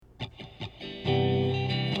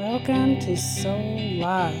Welcome to Soul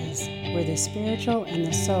Lies, where the spiritual and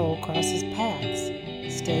the soul crosses paths.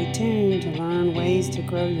 Stay tuned to learn ways to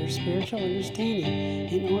grow your spiritual understanding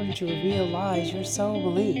in order to reveal lies your soul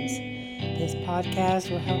believes. This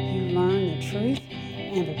podcast will help you learn the truth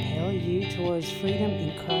and propel you towards freedom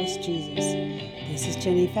in Christ Jesus. This is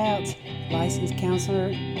Jenny Fouts, licensed counselor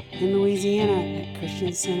in Louisiana at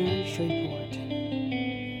Christian Center, Shreveport.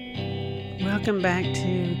 Welcome back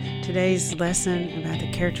to today's lesson about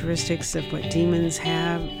the characteristics of what demons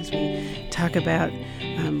have as we talk about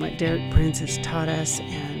what Derek Prince has taught us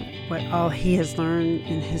and what all he has learned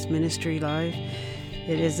in his ministry life.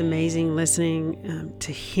 It is amazing listening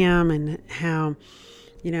to him and how,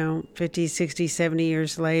 50, 60, 70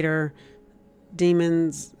 years later,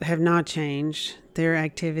 demons have not changed. Their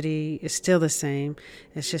activity is still the same.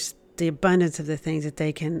 It's just the abundance of the things that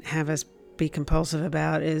they can have us be compulsive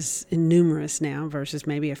about is numerous now versus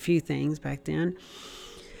maybe a few things back then.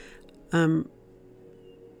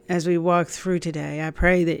 As we walk through today, I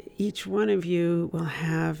pray that each one of you will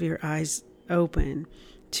have your eyes open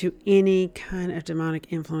to any kind of demonic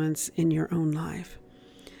influence in your own life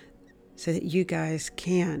so that you guys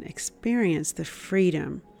can experience the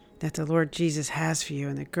freedom that the Lord Jesus has for you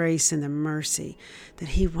and the grace and the mercy that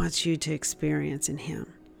he wants you to experience in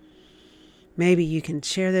him. Maybe you can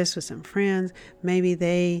share this with some friends.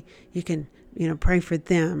 Maybe you can pray for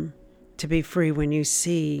them to be free when you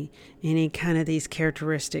see any kind of these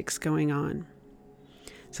characteristics going on.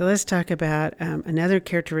 So let's talk about another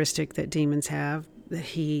characteristic that demons have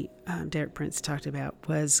that Derek Prince talked about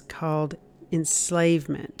was called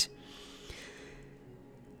enslavement.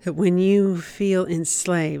 That when you feel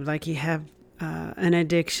enslaved, like you have an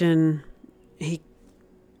addiction, he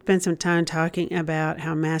spent some time talking about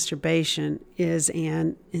how masturbation is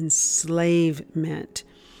an enslavement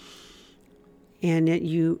and that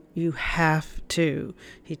you have to.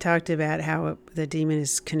 He talked about how the demon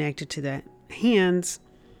is connected to the hands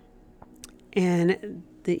and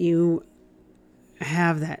that you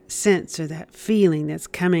have that sense or that feeling that's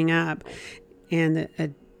coming up and a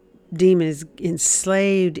demon has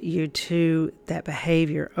enslaved you to that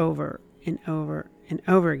behavior over and over and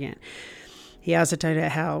over again. He also talked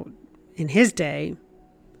about how in his day,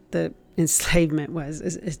 the enslavement was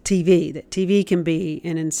TV, that TV can be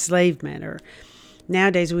an enslavement, or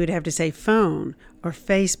nowadays we would have to say phone or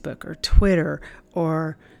Facebook or Twitter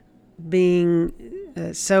or being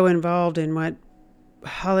so involved in what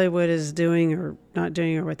Hollywood is doing or not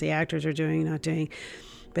doing or what the actors are doing, not doing,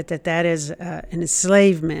 but that is an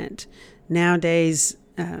enslavement. Nowadays,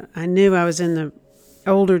 I knew I was in the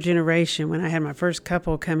older generation when I had my first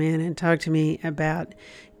couple come in and talk to me about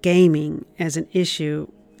gaming as an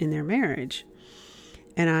issue in their marriage.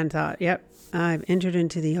 And I thought, yep, I've entered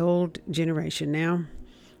into the old generation now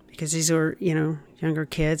because these are, younger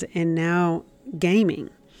kids. And now gaming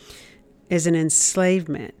is an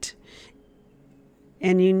enslavement.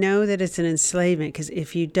 And you know that it's an enslavement because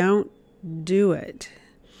if you don't do it,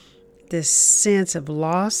 this sense of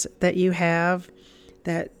loss that you have,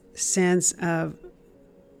 that sense of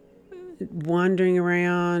wandering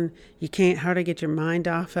around, you can't hardly get your mind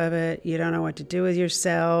off of it, you don't know what to do with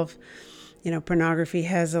yourself. Pornography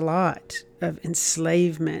has a lot of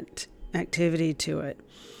enslavement activity to it.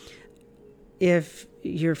 If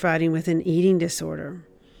you're fighting with an eating disorder,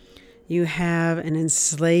 you have an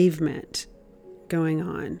enslavement going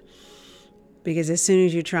on. Because as soon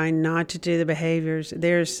as you try not to do the behaviors,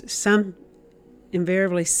 there's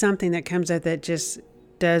invariably something that comes up that just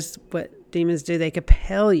does what demons do. They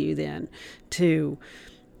compel you then to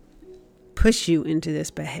push you into this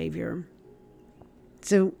behavior.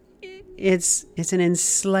 So it's an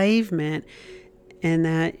enslavement in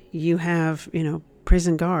that you have,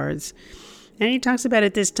 prison guards. And he talks about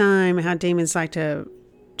at this time how demons like to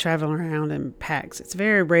travel around in packs. It's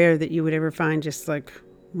very rare that you would ever find just like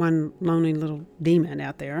one lonely little demon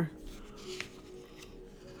out there.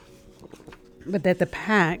 But that the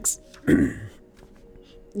packs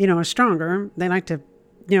are stronger. They like to,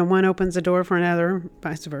 one opens the door for another,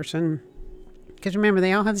 vice versa. Because remember,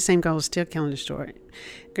 they all have the same goal: steal, kill, and destroy.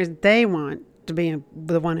 Because they want to be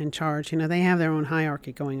the one in charge. They have their own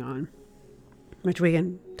hierarchy going on, which we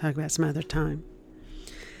can talk about some other time.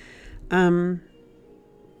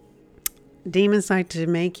 Demons like to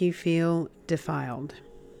make you feel defiled.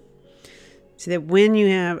 So that when you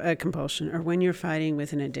have a compulsion or when you're fighting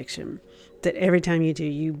with an addiction, that every time you do,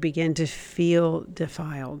 you begin to feel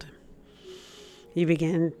defiled. You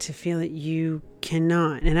begin to feel that you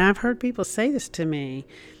cannot. And I've heard people say this to me,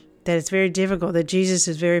 that it's very difficult, that Jesus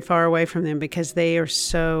is very far away from them because they are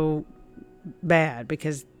so bad,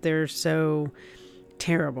 because they're so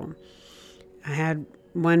terrible. I had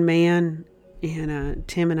one man, and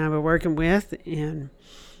Tim and I were working with, and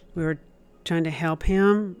we were trying to help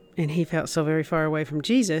him, and he felt so very far away from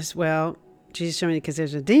Jesus. Well, Jesus showed me because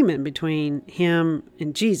there's a demon between him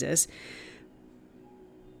and Jesus,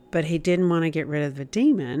 but he didn't want to get rid of the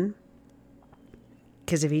demon,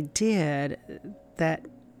 because if he did, that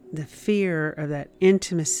the fear of that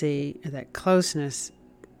intimacy, of that closeness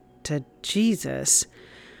to Jesus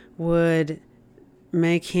would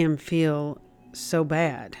make him feel so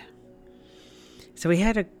bad. So we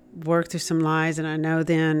had to work through some lies, and I know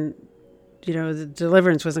then, the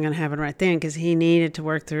deliverance wasn't going to happen right then, because he needed to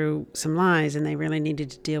work through some lies, and they really needed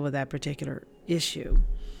to deal with that particular issue.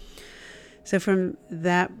 So from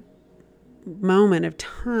that moment of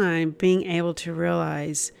time, being able to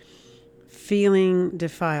realize feeling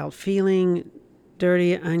defiled, feeling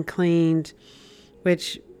dirty, uncleaned,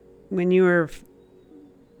 which when you are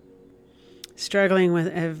struggling with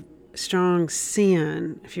a strong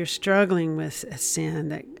sin, if you're struggling with a sin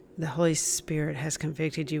that the Holy Spirit has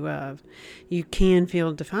convicted you of, you can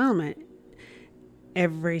feel defilement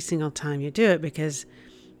every single time you do it, because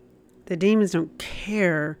the demons don't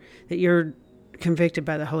care that you're convicted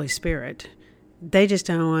by the Holy Spirit. They just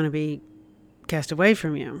don't want to be cast away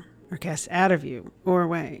from you, or cast out of you, or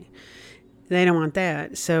away. They don't want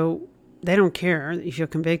that. So they don't care if you're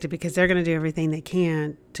convicted, because they're going to do everything they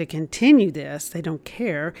can to continue this. They don't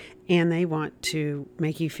care, and they want to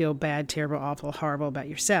make you feel bad, terrible, awful, horrible about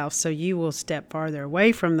yourself. So you will step farther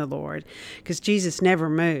away from the Lord, because Jesus never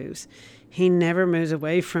moves. He never moves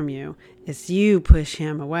away from you. It's you push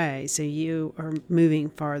him away. So you are moving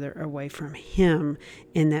farther away from him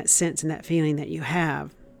in that sense and that feeling that you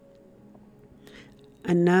have.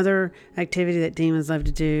 Another activity that demons love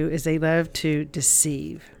to do is they love to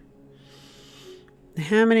deceive.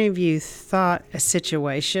 How many of you thought a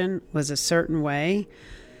situation was a certain way,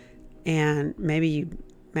 and maybe you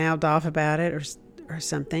mouthed off about it or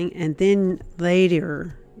something, and then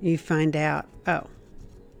later you find out, oh,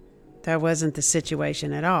 that wasn't the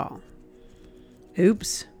situation at all.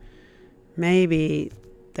 Oops, maybe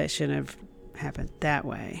that shouldn't have happened that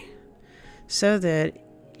way. So that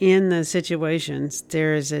in the situations,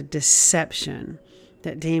 there is a deception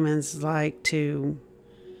that demons like to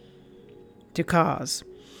cause.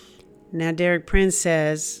 Now, Derek Prince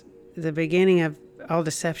says the beginning of all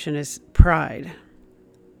deception is pride,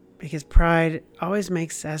 because pride always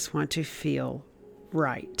makes us want to feel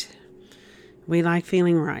right. We like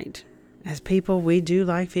feeling right. As people, we do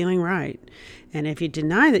like feeling right. And if you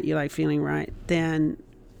deny that you like feeling right, then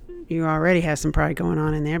you already have some pride going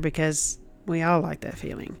on in there, because we all like that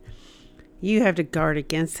feeling. You have to guard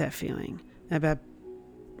against that feeling about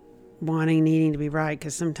needing to be right,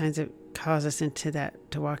 because sometimes it causes us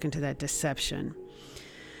to walk into that deception.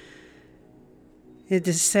 The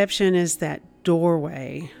deception is that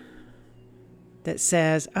doorway that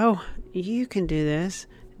says, oh, you can do this.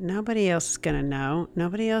 Nobody else is going to know.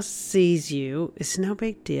 Nobody else sees you. It's no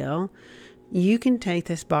big deal. You can take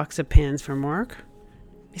this box of pens from work.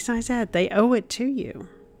 Besides that, they owe it to you.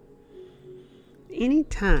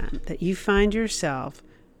 Anytime that you find yourself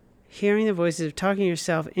hearing the voices of talking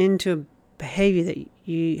yourself into a behavior that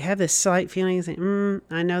you have this slight feeling of saying,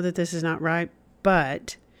 I know that this is not right,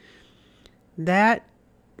 but that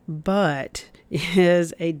but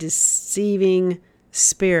is a deceiving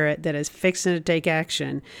spirit that is fixing to take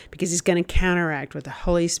action, because he's going to counteract what the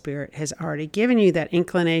Holy Spirit has already given you, that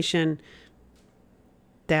inclination,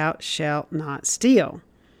 thou shalt not steal.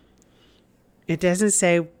 It doesn't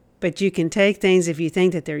say, but you can take things if you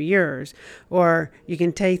think that they're yours, or you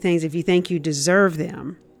can take things if you think you deserve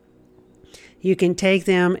them. You can take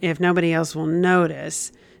them if nobody else will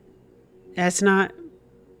notice. That's not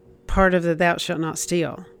part of the thou shalt not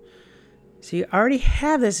steal. So you already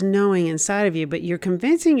have this knowing inside of you, but you're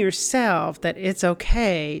convincing yourself that it's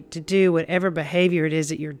okay to do whatever behavior it is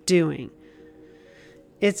that you're doing.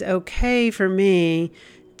 It's okay for me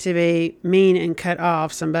to be mean and cut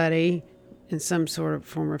off somebody in some sort of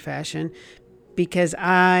form or fashion because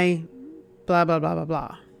I blah, blah, blah, blah,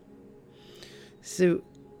 blah. So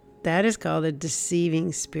that is called a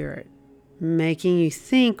deceiving spirit, making you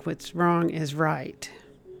think what's wrong is right.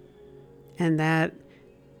 And that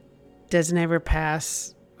does never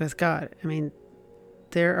pass with God. I mean,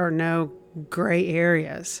 there are no gray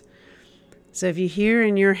areas. So if you hear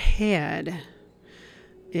in your head,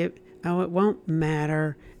 it won't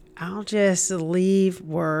matter. I'll just leave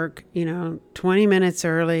work, 20 minutes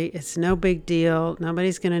early. It's no big deal.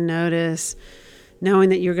 Nobody's going to notice, knowing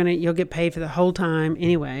that you'll get paid for the whole time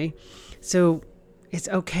anyway. So it's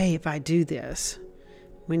okay if I do this.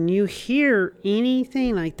 When you hear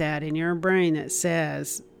anything like that in your brain that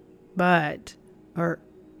says, or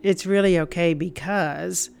it's really okay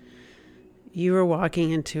because you are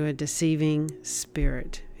walking into a deceiving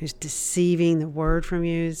spirit who's deceiving the word from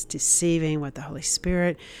you, is deceiving what the Holy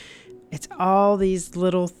Spirit. It's all these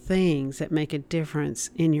little things that make a difference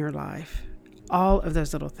in your life. All of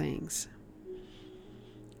those little things.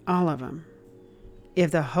 All of them.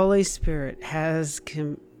 If the Holy Spirit has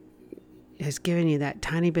given you that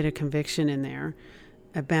tiny bit of conviction in there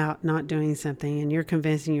about not doing something and you're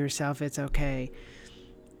convincing yourself it's okay,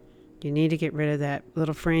 you need to get rid of that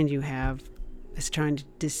little friend you have that's trying to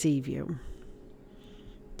deceive you.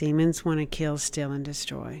 Demons want to kill, steal, and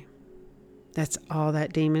destroy. That's all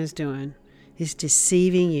that demon is doing. He's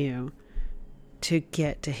deceiving you to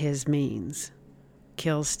get to his means.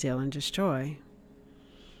 Kill, steal, and destroy.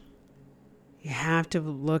 You have to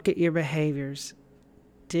look at your behaviors.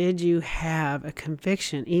 Did you have a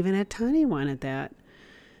conviction, even a tiny one at that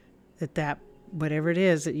whatever it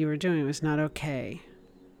is that you were doing was not okay?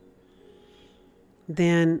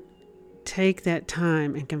 Then take that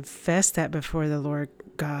time and confess that before the Lord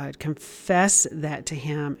God. Confess that to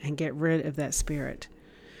him and get rid of that spirit.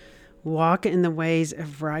 Walk in the ways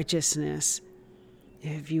of righteousness.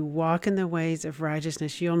 If you walk in the ways of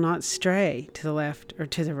righteousness, you'll not stray to the left or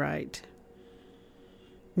to the right.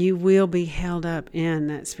 You will be held up in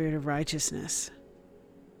that spirit of righteousness.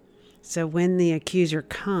 So when the accuser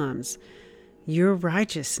comes, your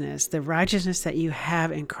righteousness, the righteousness that you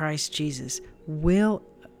have in Christ Jesus, will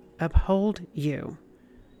uphold you.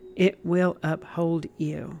 It will uphold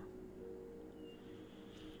you.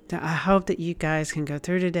 So I hope that you guys can go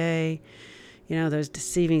through today. You know, those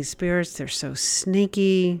deceiving spirits, they're so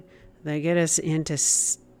sneaky. They get us into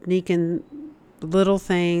sneaking little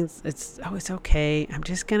things. It's okay. I'm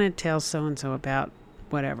just going to tell so-and-so about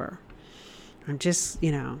whatever. I'm just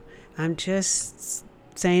saying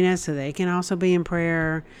it so they can also be in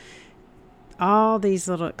prayer. All these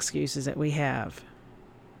little excuses that we have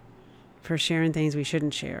for sharing things we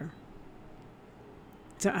shouldn't share.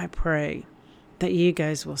 So I pray that you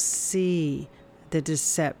guys will see the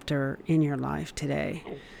deceptor in your life today.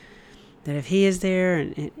 That if he is there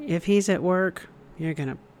and if he's at work, you're going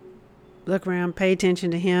to look around, pay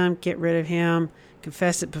attention to him, get rid of him,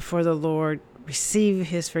 confess it before the Lord, receive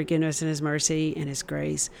his forgiveness and his mercy and his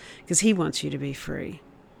grace, because he wants you to be free.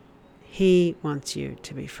 He wants you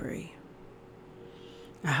to be free.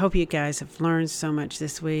 I hope you guys have learned so much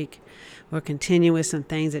this week. We'll continue with some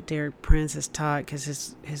things that Derek Prince has taught,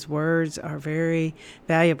 because his words are very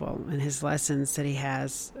valuable and his lessons that he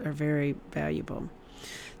has are very valuable.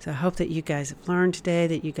 So I hope that you guys have learned today,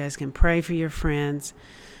 that you guys can pray for your friends,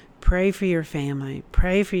 pray for your family,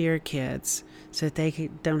 pray for your kids so that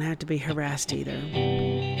they don't have to be harassed either.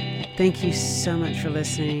 Thank you so much for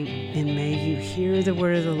listening, and may you hear the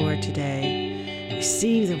word of the Lord today,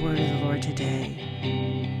 receive the word of the Lord today,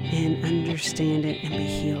 and understand it and be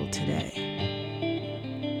healed today.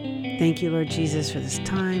 Thank you, Lord Jesus, for this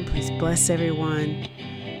time. Please bless everyone.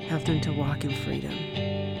 Help them to walk in freedom.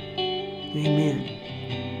 Amen.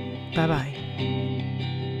 Bye-bye.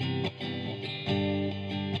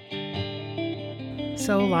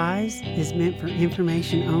 Soul Lies is meant for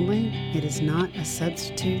information only. It is not a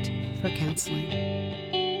substitute for counseling.